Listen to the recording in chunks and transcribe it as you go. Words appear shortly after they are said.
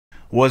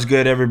What's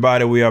good,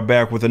 everybody? We are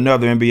back with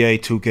another NBA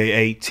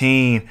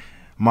 2K18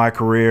 My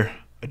Career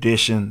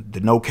edition,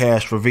 the no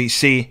cash for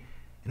VC.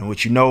 And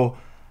what you know,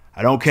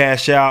 I don't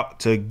cash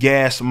out to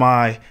gas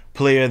my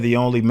player. The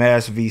only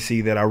mass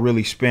VC that I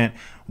really spent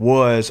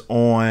was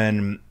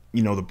on,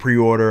 the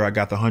pre-order. I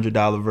got the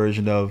 $100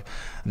 version of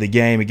the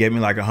game. It gave me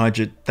like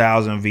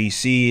 100,000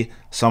 VC.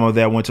 Some of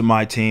that went to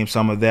my team.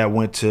 Some of that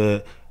went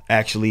to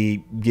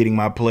actually getting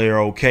my player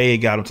okay. It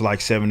got him to like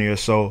 70 or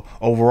so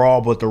overall,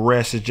 but the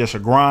rest is just a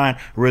grind.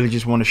 Really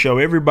just want to show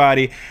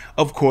everybody,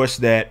 of course,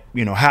 that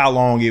how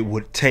long it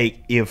would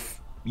take if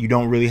you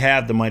don't really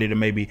have the money to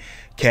maybe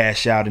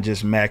cash out and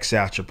just max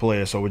out your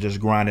player. So we're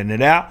just grinding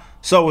it out.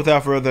 So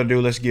without further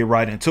ado, let's get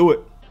right into it.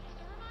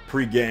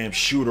 Pre-game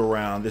shoot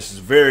around. This is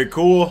very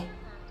cool.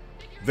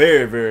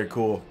 Very, very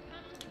cool.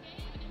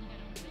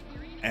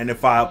 And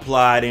if I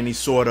applied any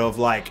sort of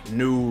like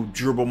new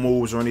dribble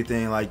moves or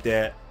anything like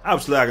that,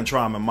 obviously I can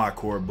try them in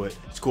MyCareer, but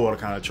it's cool to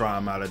kind of try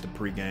them out at the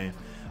pregame.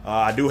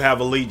 I do have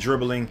elite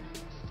dribbling.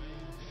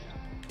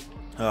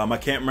 I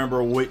can't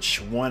remember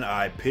which one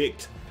I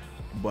picked,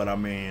 but I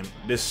mean,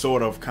 this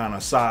sort of kind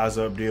of size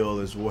up deal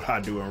is what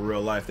I do in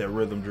real life, that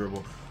rhythm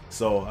dribble.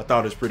 So I thought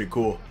it was pretty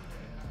cool.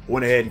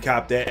 Went ahead and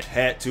copped that,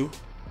 had to.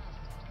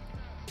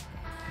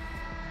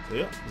 So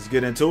yeah, let's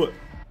get into it.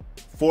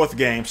 Fourth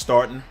game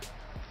starting.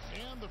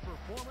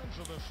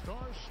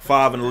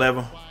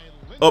 5-11,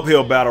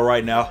 uphill battle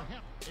right now,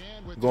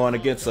 going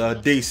against a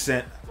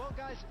decent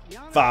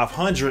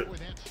 500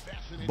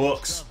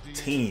 Bucks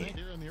team.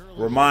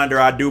 Reminder,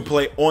 I do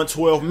play on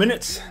 12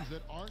 minutes,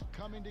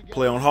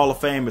 play on Hall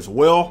of Fame as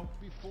well.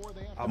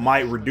 I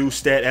might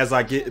reduce that as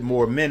I get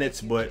more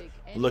minutes, but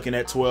looking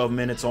at 12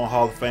 minutes on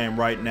Hall of Fame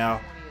right now.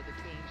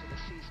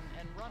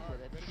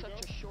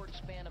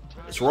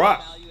 Let's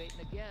rock.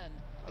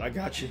 I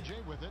got you.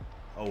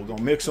 Oh, we're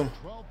gonna mix them.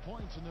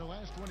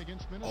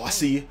 Oh, I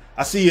see you.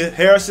 I see you,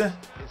 Harrison.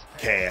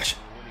 Cash.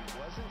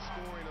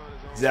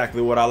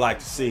 Exactly what I like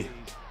to see.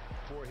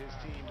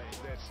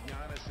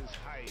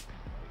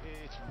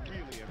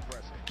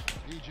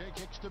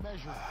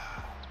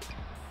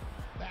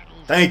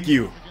 Thank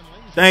you.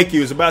 Thank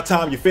you. It's about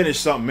time you finish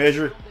something,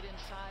 Measure.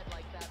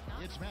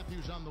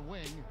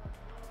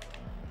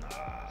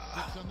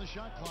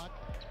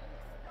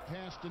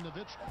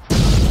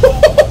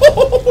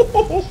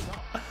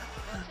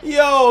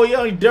 Yo,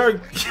 young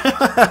Dirk.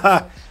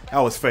 That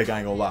was fake, I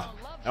ain't gonna lie.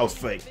 That was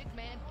fake.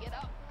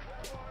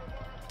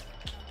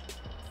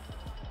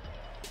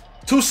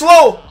 Too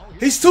slow.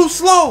 He's too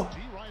slow.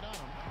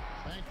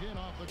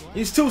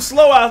 He's too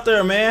slow out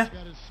there, man.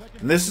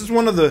 And this is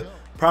one of the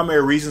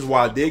primary reasons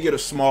why I did get a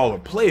smaller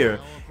player,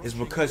 is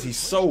because he's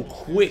so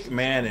quick,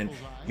 man. And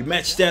you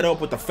match that up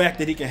with the fact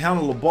that he can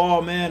handle the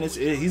ball, man.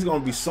 He's gonna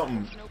be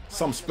something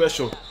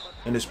special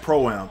in this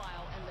pro-am.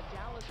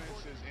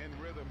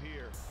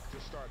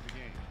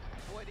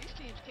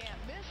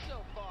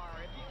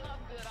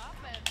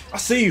 I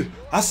see you.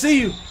 I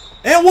see you.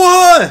 And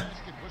one.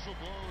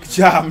 Good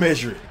job,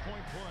 Measure.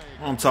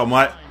 What I'm talking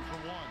about.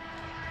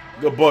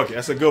 Good bucket.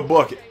 That's a good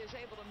bucket.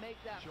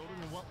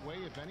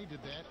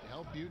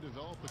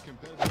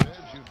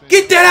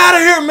 Get that out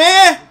of here,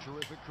 man.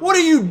 What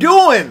are you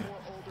doing?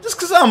 Just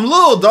because I'm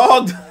little,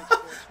 dog.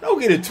 Don't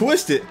get it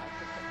twisted.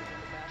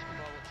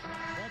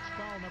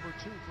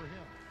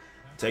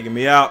 Taking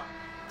me out.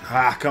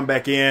 Come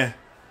back in.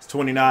 It's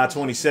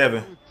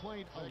 29-27.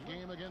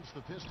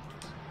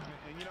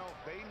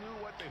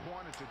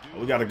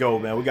 We gotta go,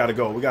 man. We gotta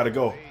go. We gotta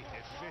go.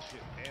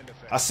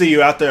 I see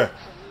you out there.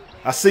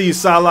 I see you,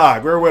 Salah.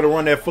 Great way to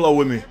run that flow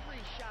with me.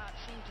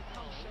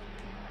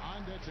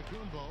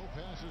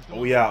 Oh,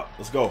 we out.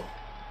 Let's go.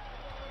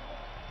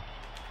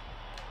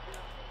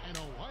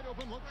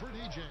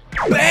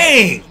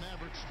 Bang!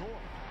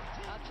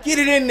 Get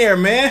it in there,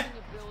 man.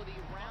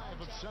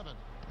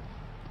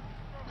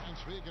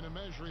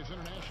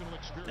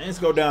 Let's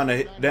go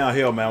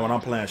downhill, man, when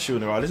I'm playing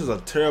shooting guard. This is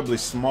a terribly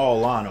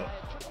small lineup.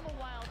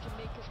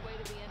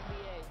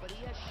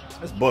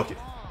 Let's bucket.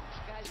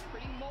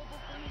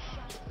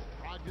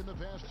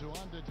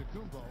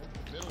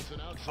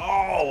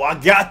 Oh, I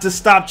got to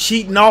stop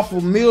cheating off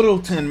of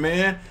Middleton,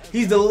 man.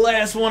 He's the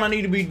last one I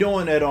need to be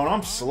doing that on.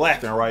 I'm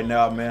slacking right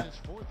now, man.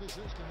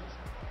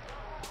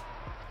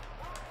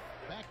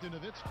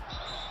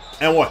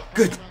 And what?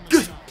 Good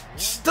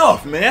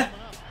stuff, man.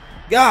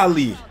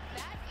 Golly.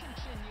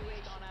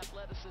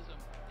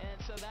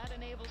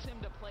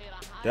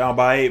 Down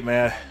by 8,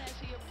 man.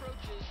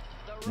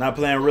 Not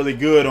playing really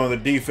good on the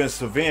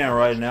defensive end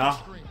right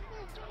now.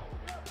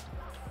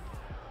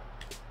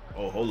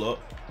 Oh, hold up.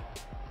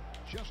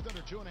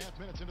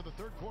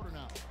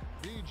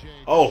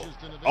 Oh,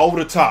 over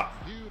the top.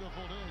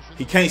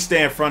 He can't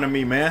stay in front of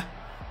me, man.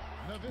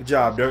 Good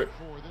job, Dirk.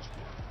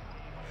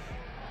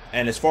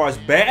 And as far as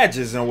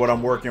badges and what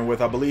I'm working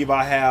with, I believe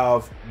I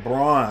have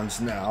bronze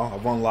now.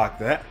 I've unlocked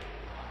that.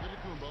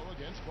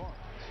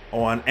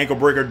 On ankle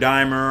breaker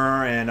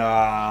dimer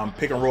and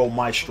pick and roll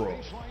maestro.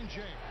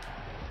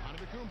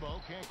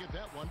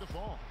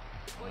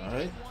 All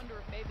right.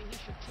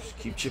 Just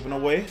keep chipping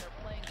away.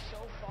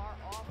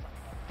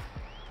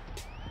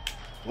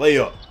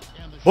 Layup.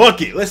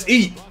 Bucket. Let's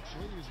eat.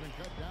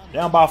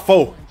 Down by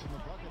 4.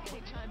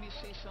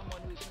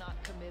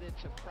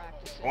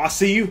 Oh, I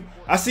see you.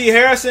 I see you,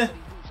 Harrison.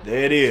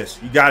 There it is.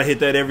 You got to hit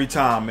that every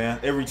time, man.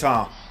 Every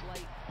time.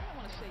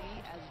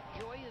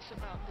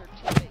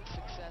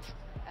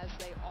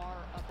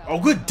 Oh,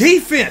 good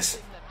defense.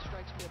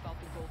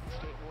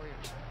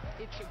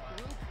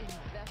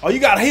 Oh, you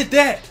got to hit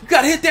that. You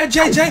got to hit that,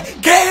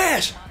 JJ.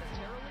 Cash.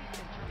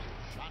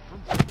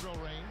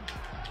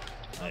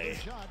 Hey.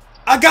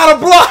 I got a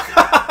block.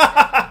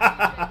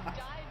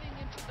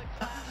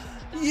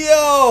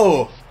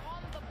 Yo.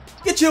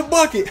 Get your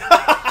bucket.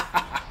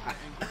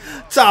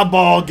 Top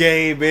ball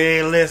game,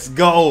 man. Let's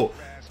go.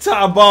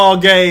 Top ball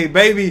game,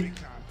 baby.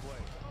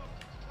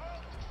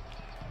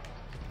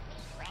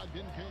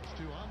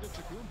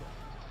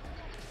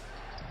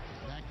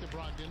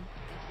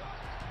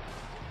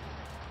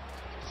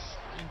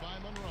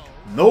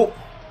 Nope.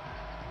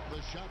 The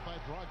shot by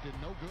Brogdon,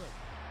 no good.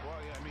 Well,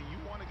 I mean, you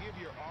want to give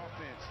your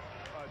offense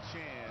a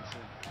chance,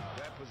 and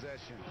that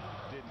possession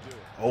didn't do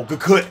it. Oh, good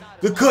cut.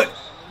 Good cut.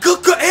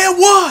 Good cut. And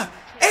one.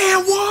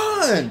 And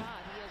one.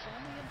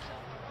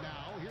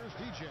 Now, here's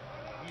DJ.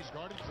 He's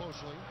guarded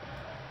closely.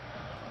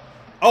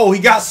 Oh, he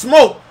got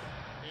smoked.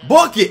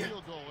 Bucket.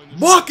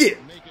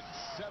 Bucket. Make it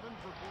 7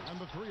 for and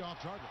the 3 off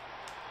target.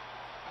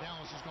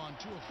 Dallas has gone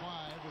 2 of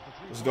 5 with the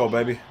 3. Let's go,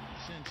 baby.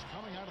 Since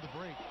coming out of the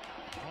break.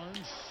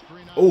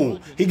 Oh,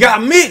 he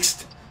got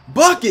mixed.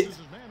 Bucket.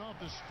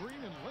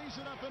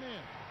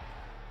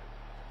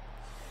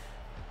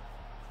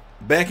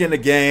 Back in the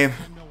game.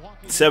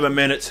 7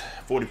 minutes,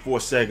 44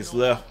 seconds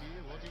left.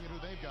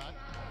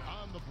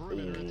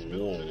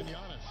 Ooh.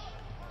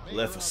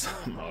 Left for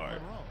some. All right.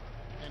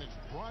 And it's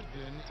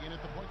Brogdon in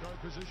at the point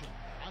guard position.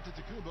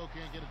 Antetokounmpo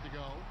can't get it to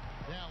go.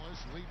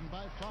 Dallas leading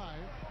by 5.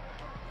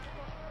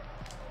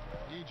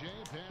 DJ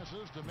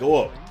passes to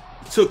go up.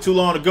 It took too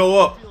long to go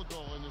up.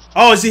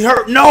 Oh, is he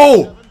hurt?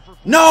 No!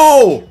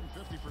 No!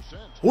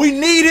 We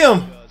need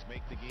him.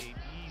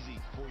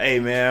 Hey,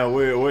 man,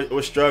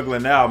 we're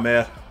struggling now,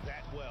 man.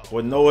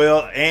 With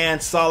Noel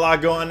and Salah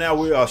going now,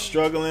 we are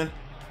struggling.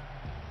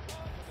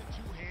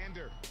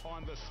 Two-hander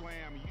on the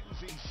slam,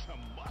 using some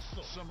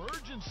muscle, some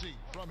urgency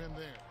from him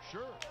there.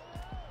 Sure.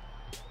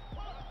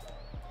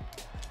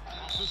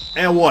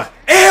 And one.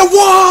 And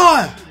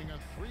one!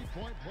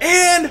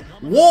 And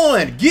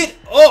one. Get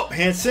up,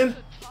 Henson.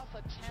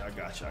 I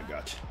got you. I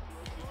got you.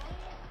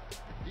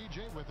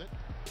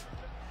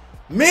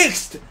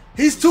 Mixed.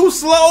 He's too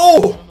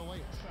slow.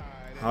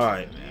 All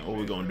right, man. What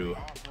we gonna do?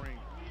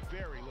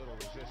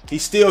 He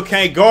still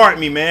can't guard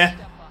me, man.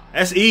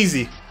 That's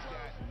easy.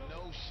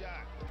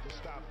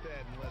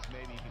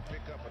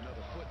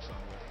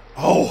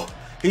 Oh,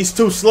 he's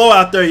too slow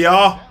out there,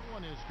 y'all.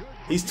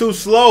 He's too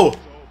slow.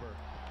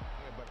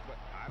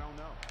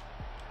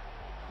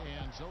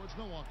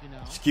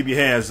 Just keep your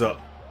hands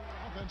up.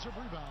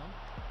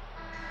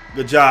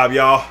 Good job,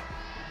 y'all.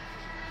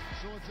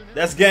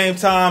 That's game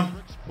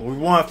time. We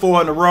won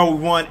 4 in a row.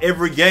 We won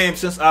every game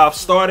since I've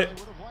started.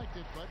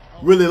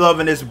 Really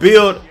loving this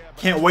build.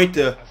 Can't wait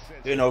to,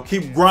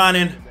 keep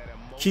grinding,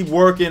 keep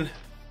working,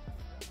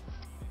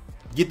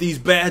 get these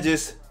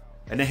badges,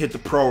 and then hit the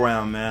pro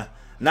round, man.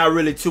 Not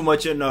really too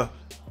much in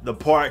the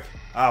park.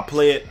 I'll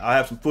play it. I'll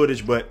have some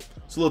footage, but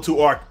it's a little too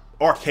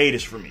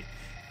arcadish for me.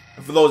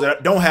 And for those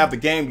that don't have the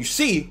game, you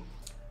see,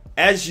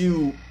 as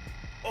you...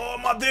 Oh,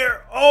 am I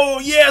there? Oh,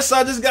 yes,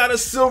 I just got a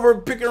silver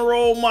pick and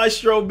roll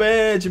maestro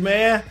badge,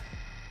 man.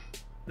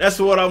 That's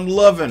what I'm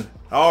loving.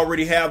 I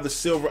already have the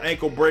silver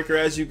ankle breaker,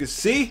 as you can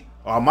see.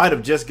 Or I might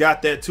have just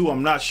got that too.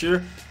 I'm not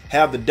sure.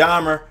 Have the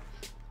dimer.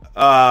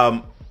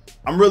 I'm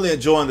really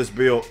enjoying this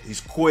build. He's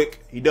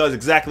quick. He does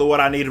exactly what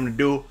I need him to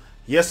do.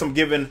 Yes, I'm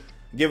giving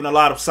a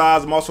lot of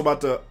size. I'm also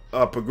about to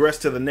progress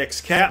to the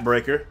next cap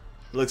breaker.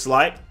 Looks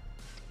like.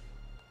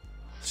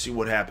 See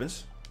what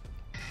happens.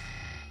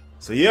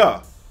 So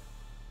yeah.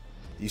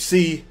 You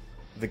see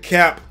the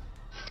cap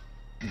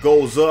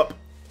goes up.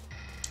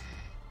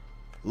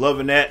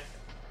 Loving that.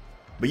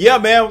 But yeah,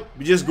 man,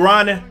 we just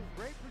grinding.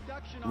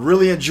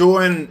 Really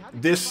enjoying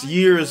this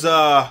year's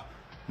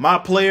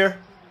MyPlayer.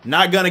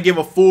 Not gonna give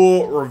a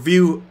full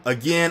review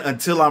again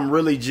until I'm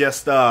really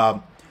just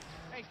I've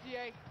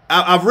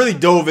really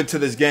dove into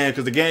this game,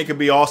 because the game could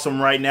be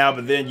awesome right now,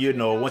 but then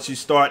once you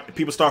start,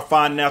 people start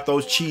finding out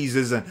those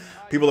cheeses and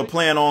people are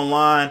playing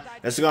online,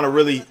 it's gonna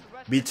really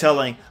be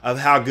telling of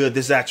how good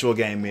this actual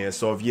game is.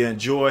 So if you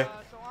enjoy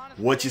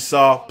what you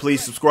saw,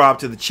 please subscribe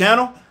to the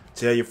channel.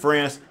 Tell your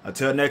friends.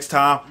 Until next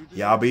time,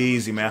 y'all be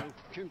easy, man.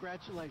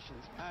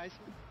 Congratulations, guys.